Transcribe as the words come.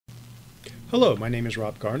Hello, my name is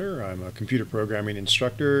Rob Garner. I'm a computer programming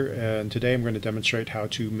instructor, and today I'm going to demonstrate how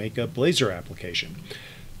to make a Blazor application.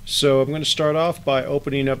 So I'm going to start off by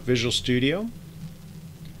opening up Visual Studio,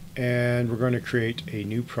 and we're going to create a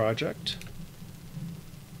new project.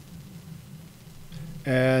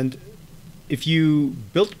 And if you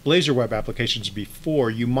built Blazor Web applications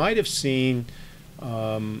before, you might have seen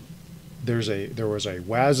there was a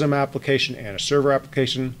WASM application and a server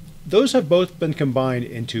application. Those have both been combined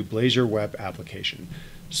into Blazor Web application.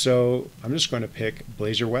 So I'm just going to pick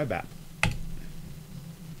Blazor Web App.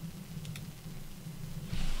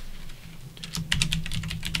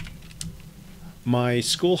 My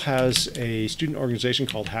school has a student organization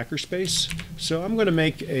called Hackerspace, so I'm going to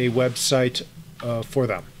make a website for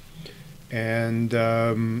them. And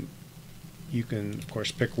you can, of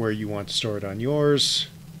course, pick where you want to store it on yours.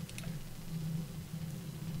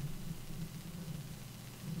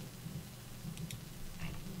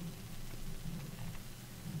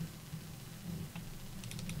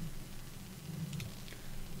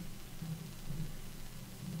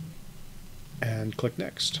 And click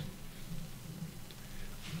Next.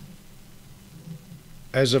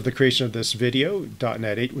 As of the creation of this video,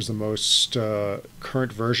 .NET 8 was the most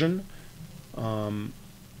current version.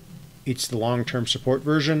 It's the long-term support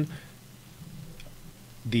version.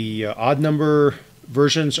 The odd number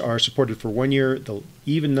versions are supported for 1 year. The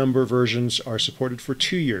even number versions are supported for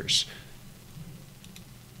 2 years.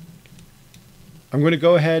 I'm going to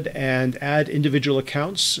go ahead and add individual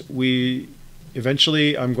accounts.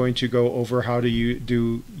 Eventually, I'm going to go over how to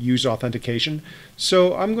use authentication.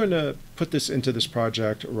 So I'm going to put this into this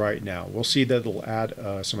project right now. We'll see that it'll add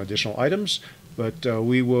some additional items, but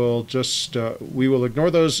we will ignore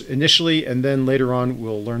those initially, and then later on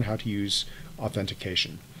we'll learn how to use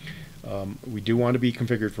authentication. We do want to be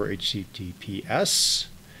configured for HTTPS,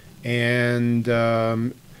 and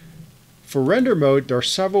for render mode, there are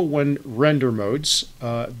several render modes.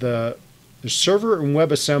 The server and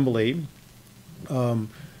WebAssembly.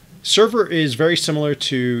 Server is very similar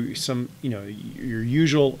to your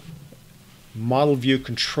usual model view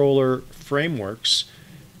controller frameworks.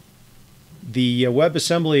 The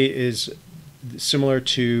WebAssembly is similar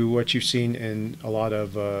to what you've seen in a lot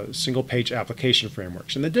of single page application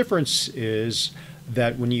frameworks. And the difference is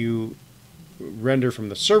that when you render from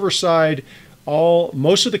the server side,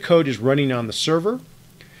 most of the code is running on the server.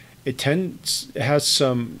 It has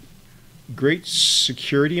some great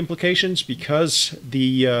security implications because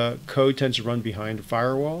the code tends to run behind a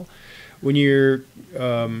firewall. When you're,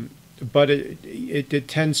 but it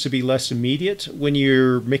tends to be less immediate. When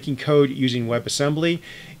you're making code using WebAssembly,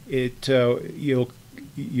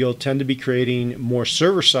 you'll tend to be creating more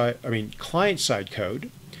client-side code,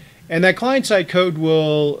 and that client-side code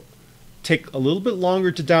will take a little bit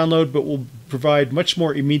longer to download, but will provide much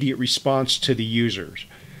more immediate response to the users.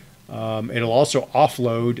 It'll also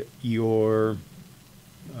offload your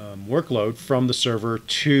workload from the server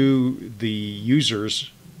to the user's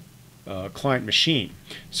client machine.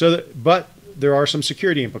 But there are some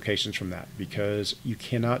security implications from that because you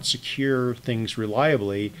cannot secure things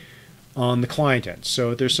reliably on the client end.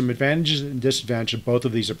 So there's some advantages and disadvantages of both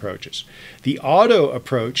of these approaches. The auto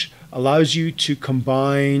approach allows you to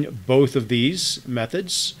combine both of these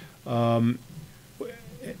methods.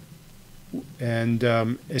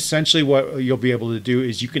 Essentially what you'll be able to do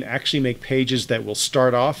is you can actually make pages that will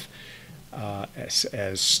start off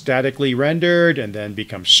as statically rendered and then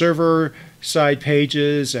become server-side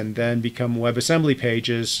pages and then become WebAssembly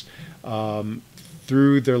pages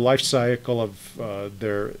through their life cycle of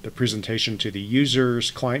the presentation to the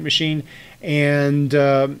user's client machine. And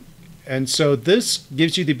so this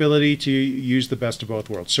gives you the ability to use the best of both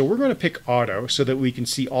worlds. So we're going to pick auto so that we can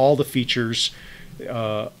see all the features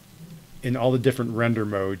in all the different render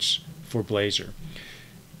modes for Blazor.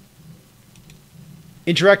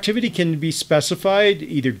 Interactivity can be specified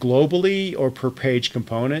either globally or per page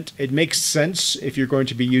component. It makes sense if you're going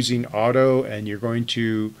to be using auto and you're going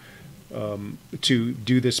to do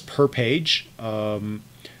this per page.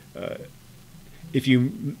 If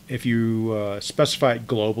you specify it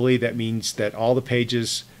globally, that means that all the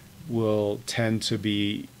pages will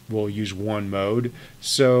use one mode.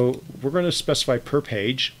 So we're going to specify per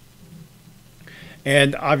page.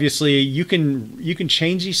 And obviously, you can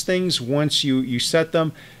change these things once you set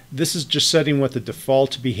them. This is just setting what the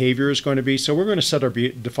default behavior is going to be. So we're going to set our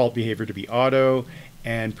default behavior to be auto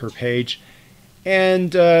and per page.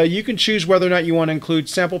 And you can choose whether or not you want to include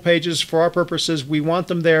sample pages. For our purposes, we want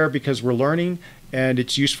them there because we're learning, and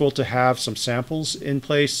it's useful to have some samples in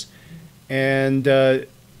place. And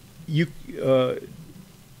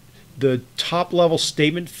the top level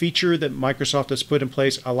statement feature that Microsoft has put in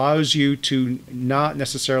place allows you to not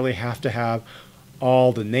necessarily have to have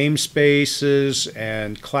all the namespaces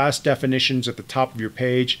and class definitions at the top of your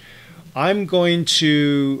page. I'm going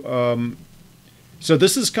to, so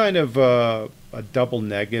this is kind of a double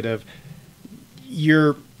negative.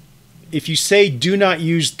 If you say do not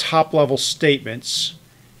use top level statements,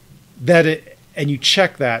 and you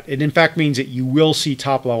check that, it in fact means that you will see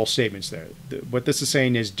top level statements there. What this is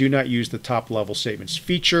saying is do not use the top level statements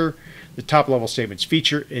feature. The top level statements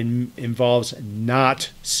feature involves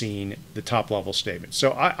not seeing the top level statements.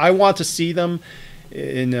 So I want to see them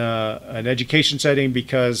in an education setting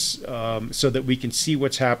because so that we can see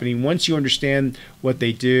what's happening. Once you understand what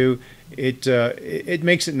they do, it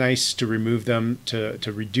makes it nice to remove them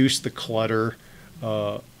to reduce the clutter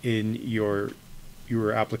in your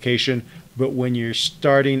application. But when you're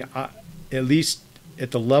starting, at least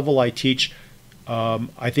at the level I teach,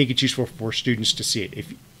 I think it's useful for students to see it.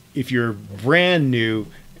 If you're brand new,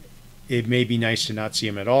 it may be nice to not see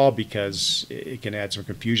them at all because it can add some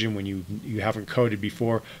confusion when you haven't coded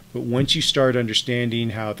before. But once you start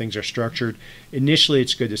understanding how things are structured, initially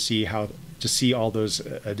it's good to see all those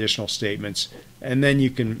additional statements, and then you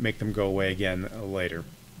can make them go away again later.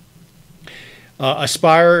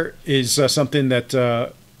 Aspire is something that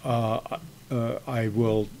I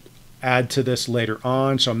will add to this later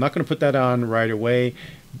on, so I'm not going to put that on right away.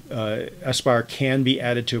 Aspire can be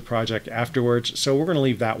added to a project afterwards, so we're going to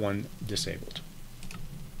leave that one disabled.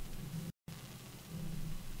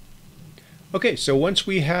 Okay, so once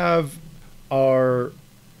we have our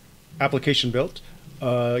application built,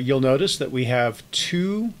 you'll notice that we have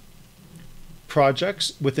two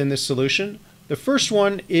projects within this solution. The first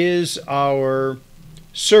one is our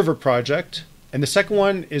server project, and the second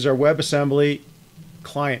one is our WebAssembly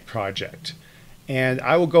client project. And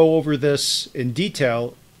I will go over this in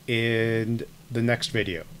detail in the next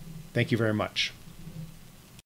video. Thank you very much.